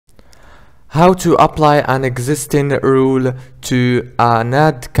How to apply an existing rule to an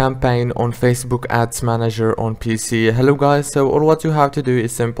ad campaign on Facebook Ads Manager on PC. Hello guys, so all what you have to do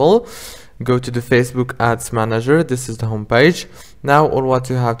is simple. Go to the Facebook Ads Manager. This is the home page. Now all what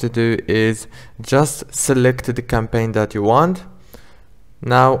you have to do is just select the campaign that you want.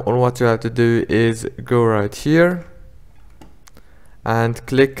 Now all what you have to do is go right here and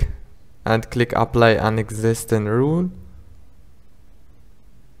click apply an existing rule.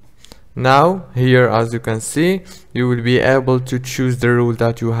 Now here, as you can see, you will be able to choose the rule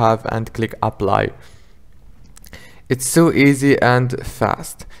that you have and click apply. It's so easy and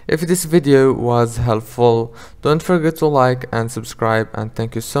fast. If this video was helpful, don't forget to like and subscribe, and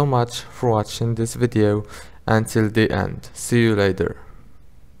thank you so much for watching this video until the end. See you later.